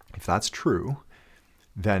 If that's true,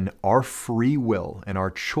 then our free will and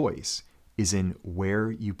our choice is in where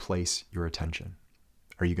you place your attention.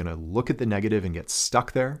 Are you going to look at the negative and get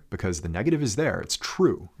stuck there? Because the negative is there. It's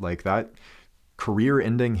true. Like that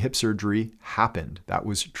career-ending hip surgery happened. That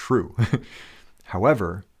was true.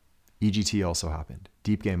 However, EGT also happened.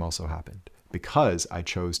 Deep Game also happened, because I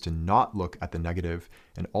chose to not look at the negative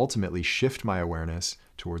and ultimately shift my awareness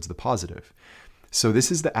towards the positive. So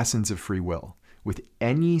this is the essence of free will. With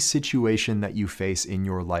any situation that you face in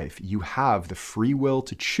your life, you have the free will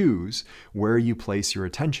to choose where you place your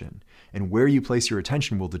attention. And where you place your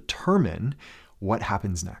attention will determine what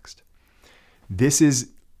happens next. This is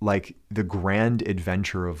like the grand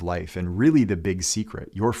adventure of life, and really the big secret.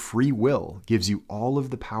 Your free will gives you all of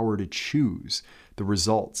the power to choose the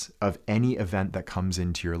results of any event that comes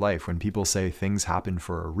into your life. When people say things happen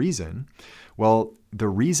for a reason, well, the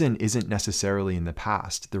reason isn't necessarily in the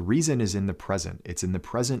past. The reason is in the present. It's in the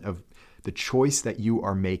present of the choice that you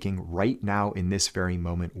are making right now in this very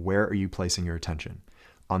moment. Where are you placing your attention?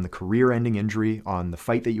 On the career-ending injury, on the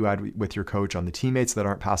fight that you had with your coach, on the teammates that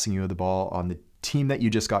aren't passing you the ball, on the team that you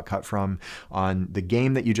just got cut from, on the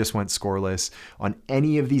game that you just went scoreless, on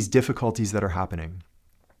any of these difficulties that are happening?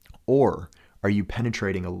 Or are you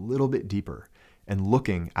penetrating a little bit deeper and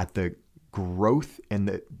looking at the growth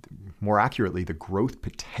and more accurately, the growth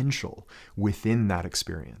potential within that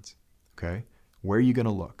experience? Okay. Where are you going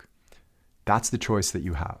to look? That's the choice that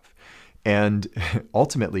you have. And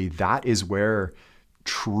ultimately, that is where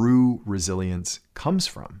true resilience comes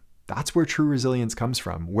from. That's where true resilience comes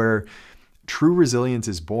from, where true resilience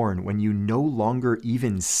is born when you no longer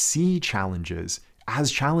even see challenges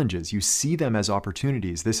as challenges. You see them as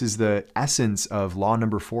opportunities. This is the essence of law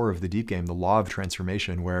number 4 of the Deep Game, the law of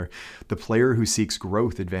transformation, where the player who seeks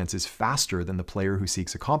growth advances faster than the player who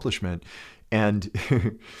seeks accomplishment. And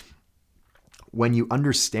when you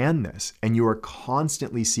understand this and you are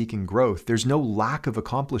constantly seeking growth, there's no lack of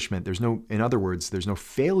accomplishment. In other words, there's no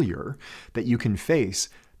failure that you can face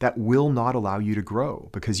that will not allow you to grow,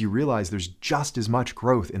 because you realize there's just as much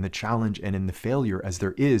growth in the challenge and in the failure as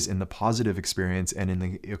there is in the positive experience and in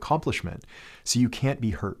the accomplishment. So you can't be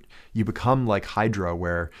hurt. You become like Hydra,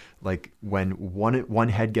 where like when one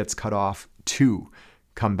head gets cut off, 2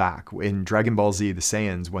 come back. In Dragon Ball Z, the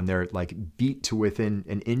Saiyans, when they're like beat to within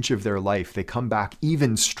an inch of their life, they come back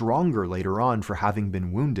even stronger later on for having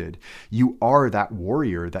been wounded. You are that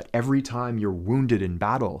warrior that every time you're wounded in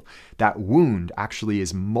battle, that wound actually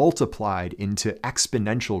is multiplied into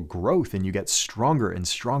exponential growth, and you get stronger and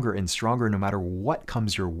stronger and stronger no matter what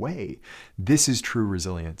comes your way. This is true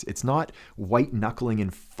resilience. It's not white knuckling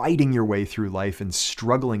and fighting your way through life and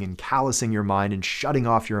struggling and callousing your mind and shutting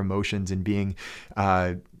off your emotions and being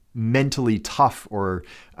mentally tough, or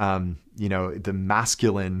the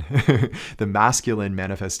masculine the masculine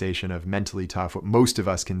manifestation of mentally tough, what most of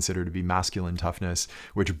us consider to be masculine toughness,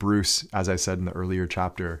 which Bruce, as I said in the earlier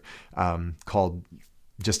chapter, called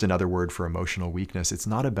just another word for emotional weakness. It's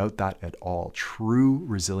not about that at all. True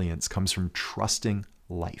resilience comes from trusting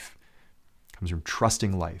life. Comes from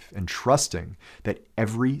trusting life and trusting that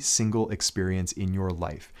every single experience in your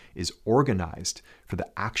life is organized for the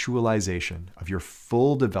actualization of your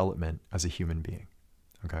full development as a human being.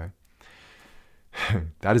 Okay?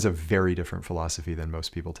 That is a very different philosophy than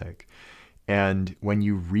most people take. And when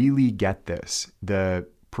you really get this, the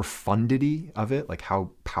profundity of it, like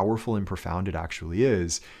how powerful and profound it actually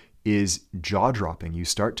is jaw-dropping. You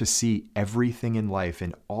start to see everything in life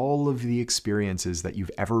and all of the experiences that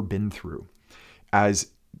you've ever been through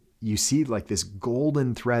as you see like this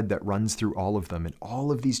golden thread that runs through all of them, and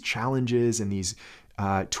all of these challenges and these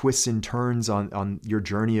twists and turns on your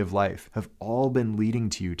journey of life have all been leading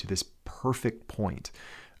to you to this perfect point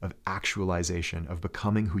of actualization, of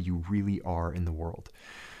becoming who you really are in the world.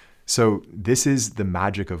 So this is the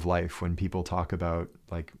magic of life. When people talk about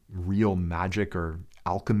like real magic or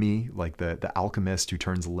alchemy, like the alchemist who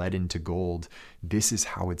turns lead into gold, this is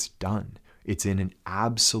how it's done. It's in an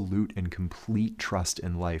absolute and complete trust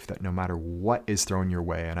in life that no matter what is thrown your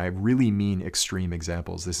way, and I really mean extreme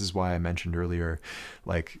examples. This is why I mentioned earlier,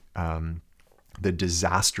 like the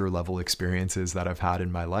disaster level experiences that I've had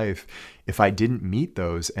in my life. If I didn't meet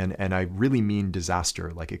those, and I really mean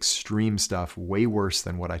disaster, like extreme stuff, way worse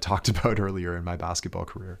than what I talked about earlier in my basketball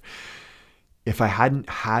career. If I hadn't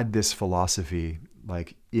had this philosophy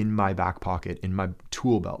like in my back pocket, in my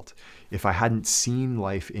tool belt, if I hadn't seen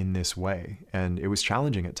life in this way, and it was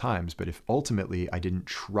challenging at times, but if ultimately I didn't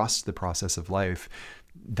trust the process of life,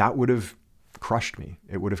 that would have crushed me.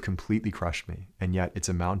 It would have completely crushed me. And yet it's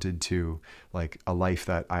amounted to like a life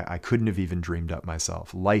that I couldn't have even dreamed up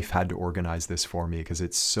myself. Life had to organize this for me because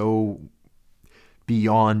it's so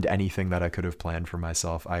beyond anything that I could have planned for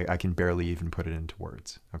myself. I can barely even put it into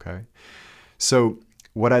words. Okay. So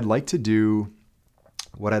what I'd like to do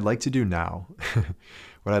now, we're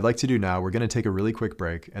going to take a really quick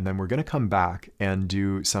break, and then we're going to come back and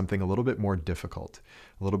do something a little bit more difficult.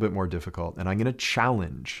 And I'm going to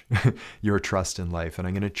challenge your trust in life. And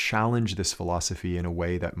I'm going to challenge this philosophy in a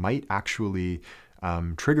way that might actually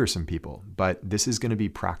trigger some people, but this is going to be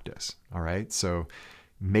practice. All right. So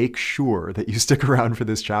make sure that you stick around for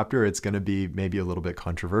this chapter. It's going to be maybe a little bit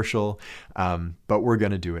controversial, but we're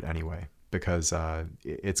going to do it anyway, because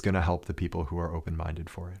it's going to help the people who are open-minded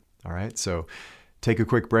for it. All right. So take a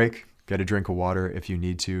quick break, get a drink of water. If you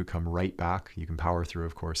need to, come right back. You can power through,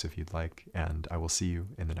 of course, if you'd like, and I will see you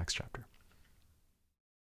in the next chapter.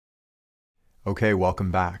 Okay,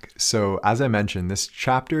 welcome back. So as I mentioned, this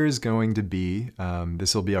chapter is going to be,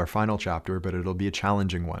 this will be our final chapter, but it'll be a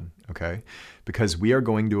challenging one, okay? Because we are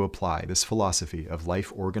going to apply this philosophy of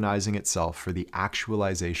life organizing itself for the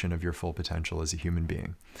actualization of your full potential as a human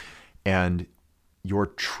being. And your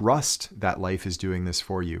trust that life is doing this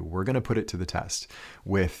for you, we're going to put it to the test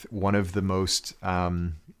with one of the most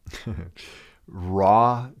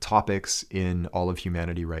raw topics in all of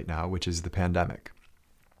humanity right now, which is the pandemic.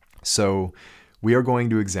 So we are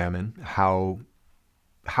going to examine how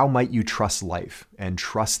might you trust life and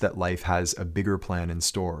trust that life has a bigger plan in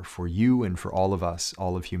store for you and for all of us,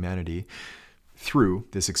 all of humanity, through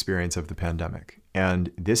this experience of the pandemic.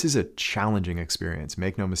 And this is a challenging experience.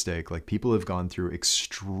 Make no mistake, like people have gone through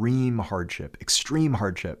extreme hardship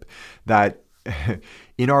that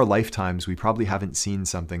in our lifetimes, we probably haven't seen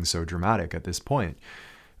something so dramatic at this point.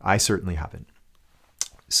 I certainly haven't.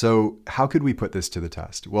 So how could we put this to the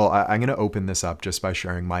test? Well, I'm going to open this up just by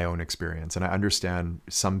sharing my own experience. And I understand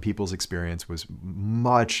some people's experience was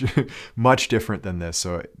much, much different than this.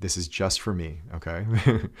 So this is just for me, okay?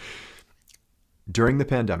 During the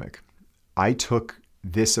pandemic, I took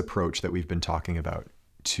this approach that we've been talking about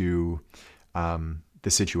to the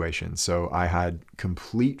situation. So I had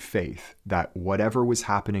complete faith that whatever was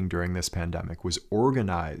happening during this pandemic was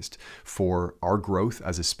organized for our growth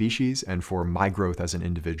as a species and for my growth as an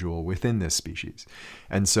individual within this species.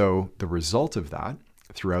 And so the result of that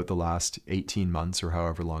throughout the last 18 months or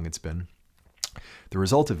however long it's been, the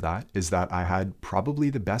result of that is that I had probably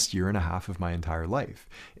the best year and a half of my entire life.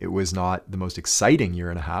 It was not the most exciting year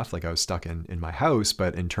and a half, like I was stuck in my house,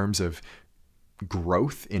 but in terms of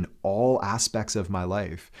growth in all aspects of my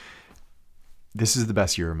life, this is the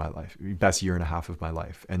best year of my life, best year and a half of my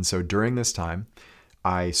life. And so during this time,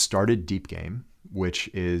 I started Deep Game, which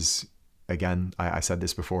is, again, I said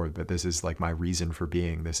this before, but this is like my reason for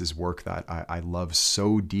being. This is work that I love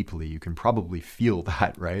so deeply. You can probably feel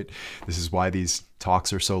that, right? This is why these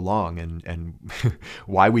talks are so long and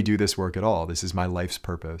why we do this work at all. This is my life's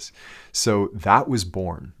purpose. So that was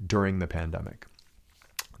born during the pandemic.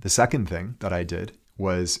 The second thing that I did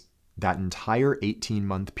was that entire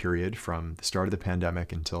 18-month period from the start of the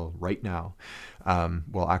pandemic until right now.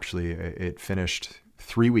 Well, actually, it finished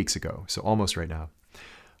 3 weeks ago, so almost right now.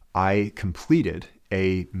 I completed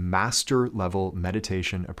a master level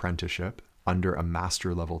meditation apprenticeship under a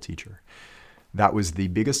master level teacher. That was the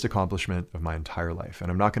biggest accomplishment of my entire life. And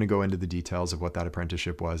I'm not going to go into the details of what that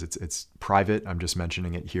apprenticeship was. It's private. I'm just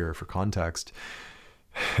mentioning it here for context.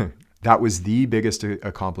 That was the biggest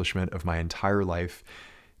accomplishment of my entire life.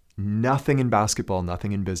 Nothing in basketball,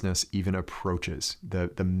 nothing in business even approaches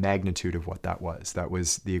the magnitude of what that was. That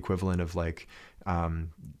was the equivalent of like,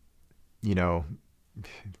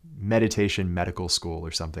 meditation medical school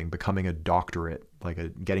or something, becoming a doctorate,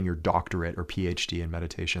 getting your doctorate or PhD in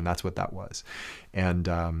meditation. That's what that was. And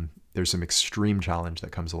there's some extreme challenge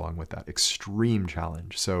that comes along with that, extreme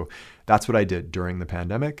challenge. So that's what I did during the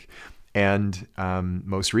pandemic. And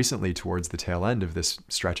most recently, towards the tail end of this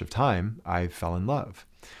stretch of time, I fell in love.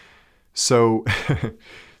 So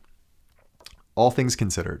all things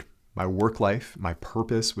considered, my work life, my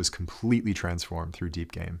purpose was completely transformed through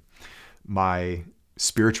Deep Game. My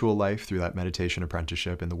spiritual life through that meditation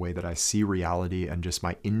apprenticeship and the way that I see reality and just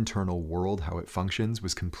my internal world, how it functions,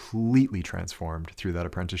 was completely transformed through that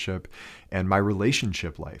apprenticeship. And my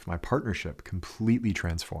relationship life, my partnership, completely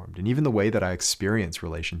transformed. And even the way that I experience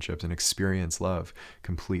relationships and experience love,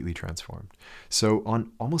 completely transformed. So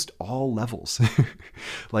on almost all levels,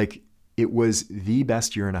 it was the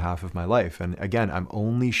best year and a half of my life. And again, I'm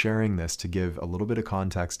only sharing this to give a little bit of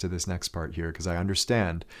context to this next part here, because I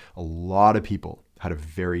understand a lot of people had a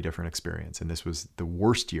very different experience. And this was the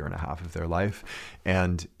worst year and a half of their life.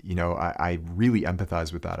 And, I really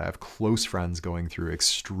empathize with that. I have close friends going through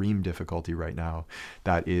extreme difficulty right now.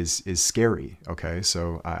 That is scary. Okay.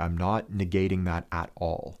 So I'm not negating that at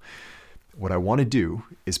all. What I want to do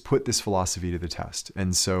is put this philosophy to the test.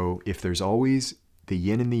 And so if there's always the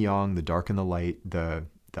yin and the yang, the dark and the light, the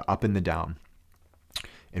up and the down,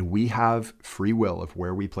 and we have free will of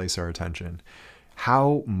where we place our attention,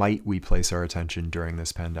 how might we place our attention during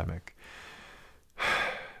this pandemic?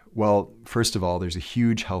 Well, first of all, there's a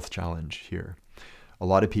huge health challenge here. A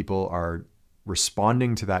lot of people are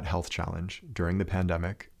responding to that health challenge during the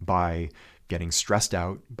pandemic by getting stressed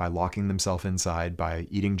out, by locking themselves inside, by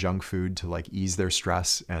eating junk food to ease their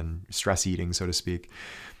stress and stress eating, so to speak.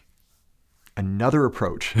 Another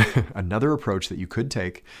approach that you could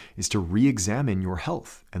take is to re-examine your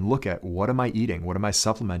health and look at, what am I eating? What am I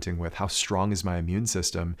supplementing with? How strong is my immune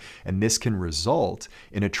system? And this can result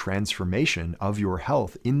in a transformation of your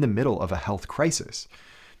health in the middle of a health crisis.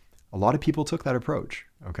 A lot of people took that approach,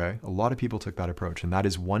 okay? A lot of people took that approach, and that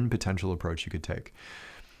is one potential approach you could take.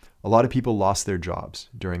 A lot of people lost their jobs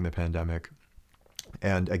during the pandemic.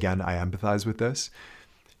 And again, I empathize with this.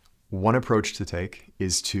 One approach to take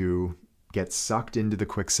is to get sucked into the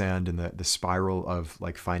quicksand and the spiral of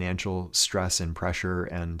financial stress and pressure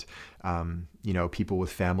and, people with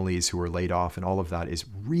families who are laid off, and all of that is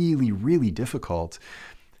really, really difficult.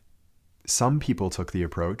 Some people took the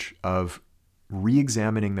approach of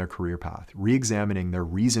re-examining their career path, re-examining their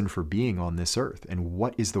reason for being on this earth, and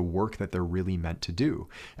what is the work that they're really meant to do.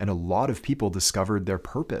 And a lot of people discovered their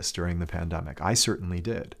purpose during the pandemic. I certainly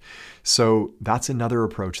did. So that's another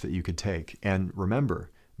approach that you could take. And remember,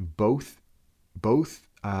 both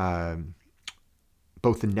the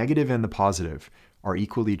negative and the positive are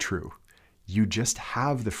equally true. You just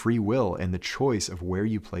have the free will and the choice of where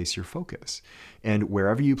you place your focus. And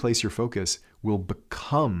wherever you place your focus will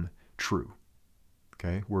become true.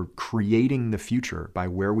 Okay? We're creating the future by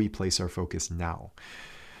where we place our focus now.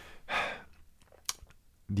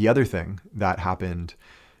 The other thing that happened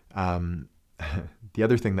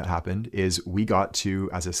is we got to,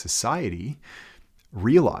 as a society,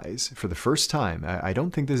 realize for the first time, I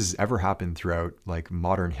don't think this has ever happened throughout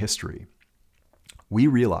modern history. We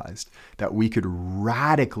realized that we could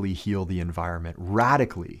radically heal the environment,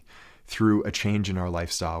 radically, through a change in our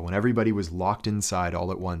lifestyle. When everybody was locked inside all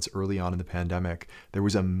at once early on in the pandemic, there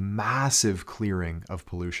was a massive clearing of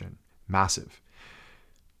pollution, massive.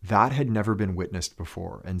 That had never been witnessed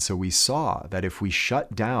before. And so we saw that if we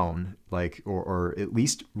shut down, or at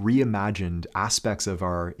least reimagined aspects of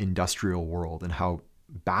our industrial world and how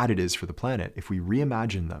bad it is for the planet, if we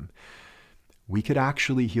reimagine them, we could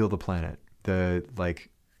actually heal the planet. The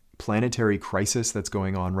planetary crisis that's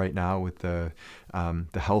going on right now with the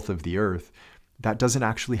health of the earth, that doesn't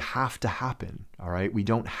actually have to happen. All right. We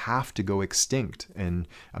don't have to go extinct in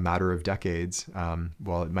a matter of decades.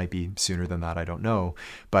 Well, it might be sooner than that. I don't know.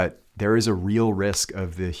 But there is a real risk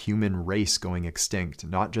of the human race going extinct,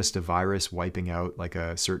 not just a virus wiping out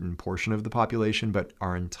a certain portion of the population, but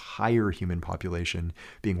our entire human population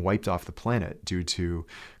being wiped off the planet due to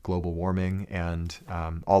global warming and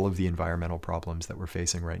all of the environmental problems that we're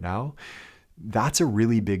facing right now. That's a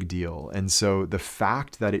really big deal. And so the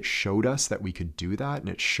fact that it showed us that we could do that, and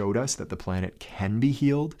it showed us that the planet can be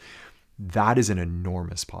healed, that is an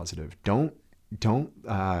enormous positive. Don't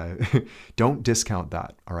don't discount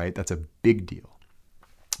that. All right. That's a big deal.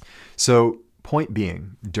 So point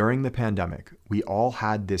being, during the pandemic, we all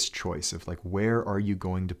had this choice of like, where are you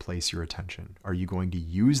going to place your attention? Are you going to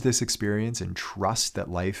use this experience and trust that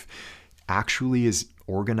life actually is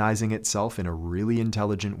organizing itself in a really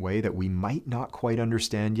intelligent way that we might not quite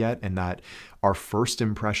understand yet, and that our first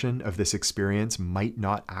impression of this experience might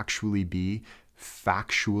not actually be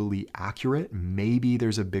factually accurate? Maybe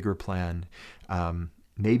there's a bigger plan.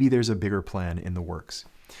 Maybe there's a bigger plan in the works.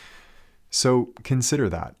 So consider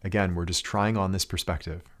that. Again, we're just trying on this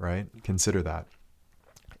perspective, right? Consider that.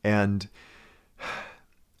 And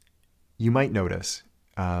you might notice,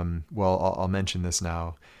 I'll mention this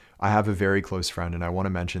now. I have a very close friend, and I want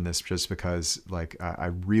to mention this just because like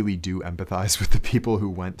I really do empathize with the people who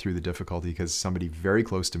went through the difficulty, because somebody very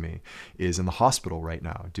close to me is in the hospital right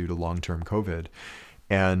now due to long-term COVID.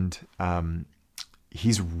 And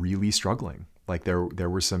he's really struggling. Like there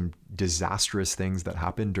were some disastrous things that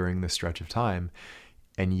happened during this stretch of time.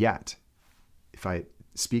 And yet, if I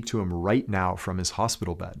speak to him right now from his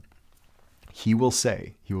hospital bed, he will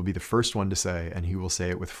be the first one to say, and he will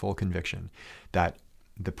say it with full conviction, that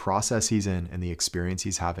the process he's in and the experience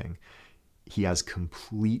he's having, he has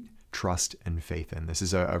complete trust and faith in. This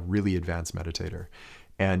is a really advanced meditator,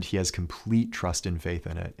 and he has complete trust and faith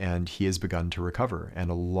in it. And he has begun to recover.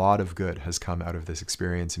 And a lot of good has come out of this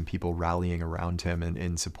experience, and people rallying around him and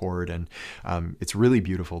in support. And it's really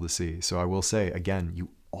beautiful to see. So I will say again, you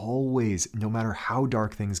always, no matter how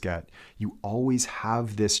dark things get, you always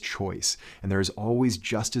have this choice. And there is always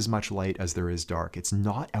just as much light as there is dark. It's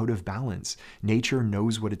not out of balance. Nature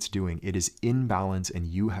knows what it's doing. It is in balance, and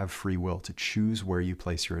you have free will to choose where you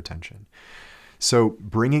place your attention. So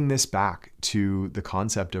bringing this back to the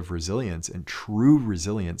concept of resilience, and true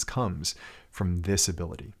resilience comes from this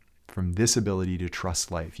ability. From this ability to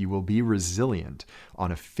trust life. You will be resilient on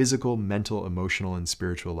a physical, mental, emotional, and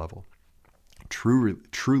spiritual level.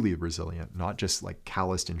 Truly resilient, not just like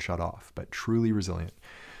calloused and shut off, but truly resilient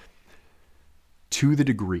to the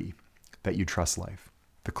degree that you trust life.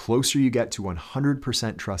 The closer you get to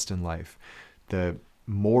 100% trust in life, the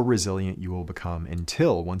more resilient you will become,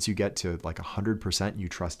 until once you get to like 100%, you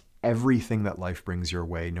trust everything that life brings your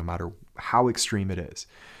way, no matter how extreme it is.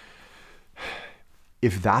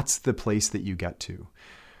 If that's the place that you get to,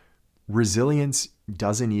 resilience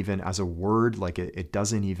doesn't even, as a word, like it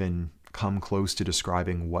doesn't even come close to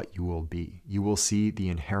describing what you will be. You will see the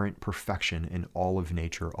inherent perfection in all of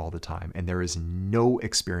nature all the time. And there is no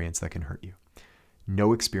experience that can hurt you.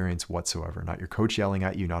 No experience whatsoever. Not your coach yelling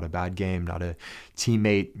at you, not a bad game, not a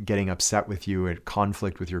teammate getting upset with you, a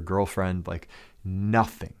conflict with your girlfriend. Like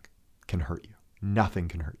nothing can hurt you. Nothing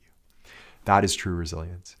can hurt you. That is true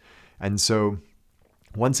resilience. And so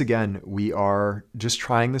once again, we are just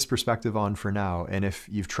trying this perspective on for now. And if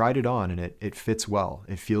you've tried it on and it fits well,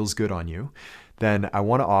 it feels good on you, then I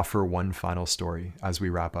want to offer one final story as we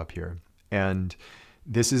wrap up here. And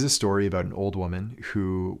this is a story about an old woman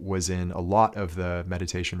who was in a lot of the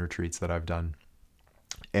meditation retreats that I've done.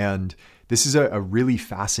 And this is a really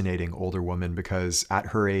fascinating older woman, because at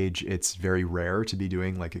her age, it's very rare to be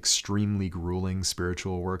doing like extremely grueling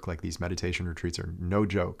spiritual work. Like these meditation retreats are no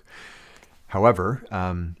joke. However,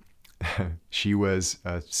 she was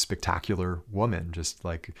a spectacular woman, just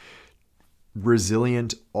like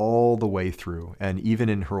resilient all the way through. And even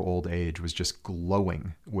in her old age was just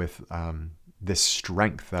glowing with this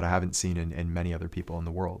strength that I haven't seen in many other people in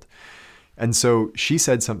the world. And so she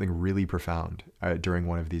said something really profound during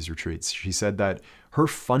one of these retreats. She said that her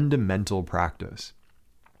fundamental practice,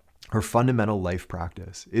 her fundamental life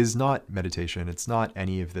practice is not meditation. It's not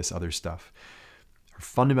any of this other stuff. Her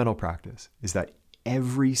fundamental practice is that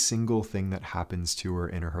every single thing that happens to her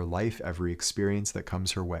in her life, every experience that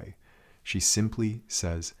comes her way, she simply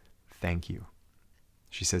says, thank you.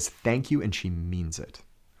 She says, thank you, and she means it.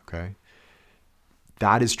 Okay?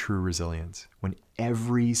 That is true resilience. When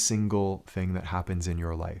every single thing that happens in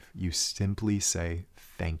your life, you simply say,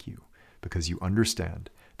 thank you, because you understand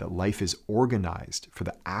that life is organized for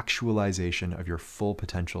the actualization of your full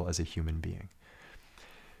potential as a human being.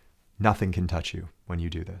 Nothing can touch you when you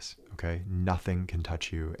do this, okay? Nothing can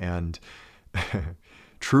touch you. And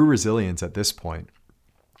true resilience at this point,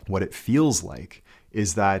 what it feels like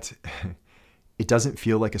is that it doesn't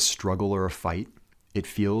feel like a struggle or a fight. It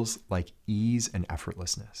feels like ease and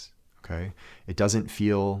effortlessness, okay? It doesn't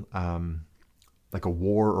feel like a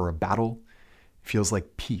war or a battle. It feels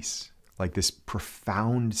like peace, like this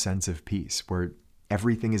profound sense of peace where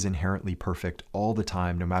everything is inherently perfect all the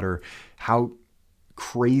time, no matter how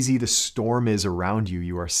crazy the storm is around you.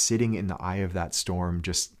 You are sitting in the eye of that storm,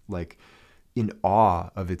 just like in awe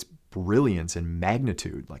of its brilliance and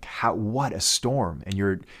magnitude, like what a storm, and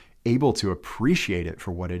you're able to appreciate it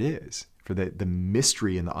for what it is, for the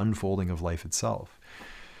mystery and the unfolding of life itself.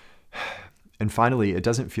 And finally, it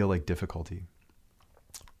doesn't feel like difficulty.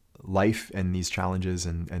 Life and these challenges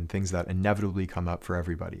and things that inevitably come up for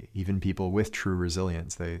everybody, even people with true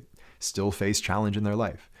resilience, they still face challenge in their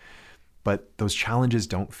life. But those challenges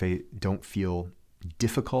don't feel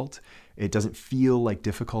difficult. It doesn't feel like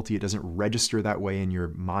difficulty. It doesn't register that way in your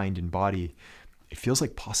mind and body. It feels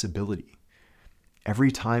like possibility.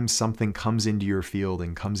 Every time something comes into your field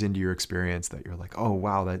and comes into your experience that you're like, oh,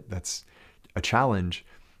 wow, that's a challenge,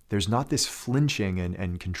 there's not this flinching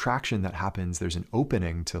and contraction that happens. There's an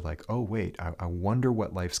opening to like, oh, wait, I wonder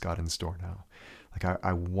what life's got in store now. Like,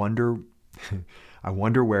 I wonder, I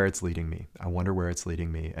wonder where it's leading me. I wonder where it's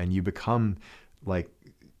leading me. And you become like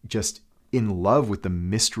just in love with the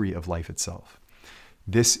mystery of life itself.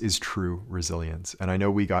 This is true resilience. And I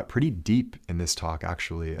know we got pretty deep in this talk,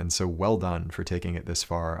 actually. And so well done for taking it this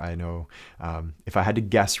far. I know if I had to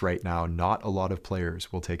guess right now, not a lot of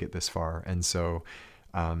players will take it this far. And so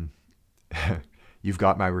you've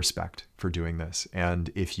got my respect for doing this. And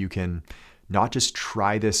if you can not just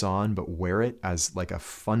try this on, but wear it as like a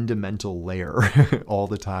fundamental layer all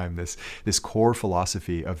the time, this core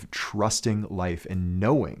philosophy of trusting life and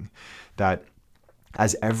knowing that,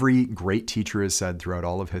 as every great teacher has said throughout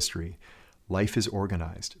all of history, life is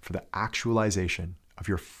organized for the actualization of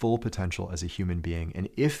your full potential as a human being. And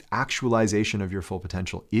if actualization of your full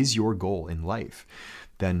potential is your goal in life,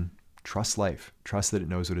 then trust life. Trust that it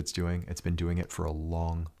knows what it's doing. It's been doing it for a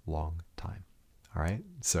long, long time. All right.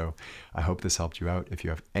 So I hope this helped you out. If you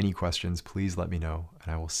have any questions, please let me know,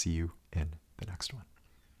 and I will see you in the next one.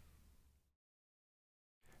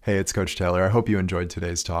 Hey, it's Coach Taylor. I hope you enjoyed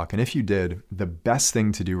today's talk. And if you did, the best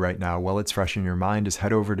thing to do right now while it's fresh in your mind is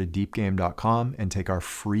head over to deepgame.com and take our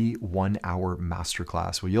free 1-hour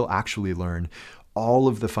masterclass where you'll actually learn all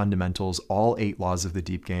of the fundamentals, all 8 laws of the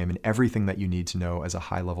deep game, and everything that you need to know as a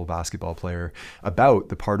high-level basketball player about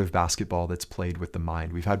the part of basketball that's played with the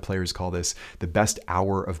mind. We've had players call this the best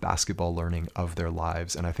hour of basketball learning of their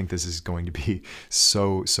lives, and I think this is going to be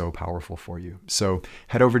so, so powerful for you. So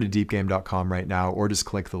head over to deepgame.com right now, or just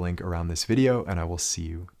click the link around this video, and I will see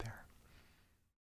you there.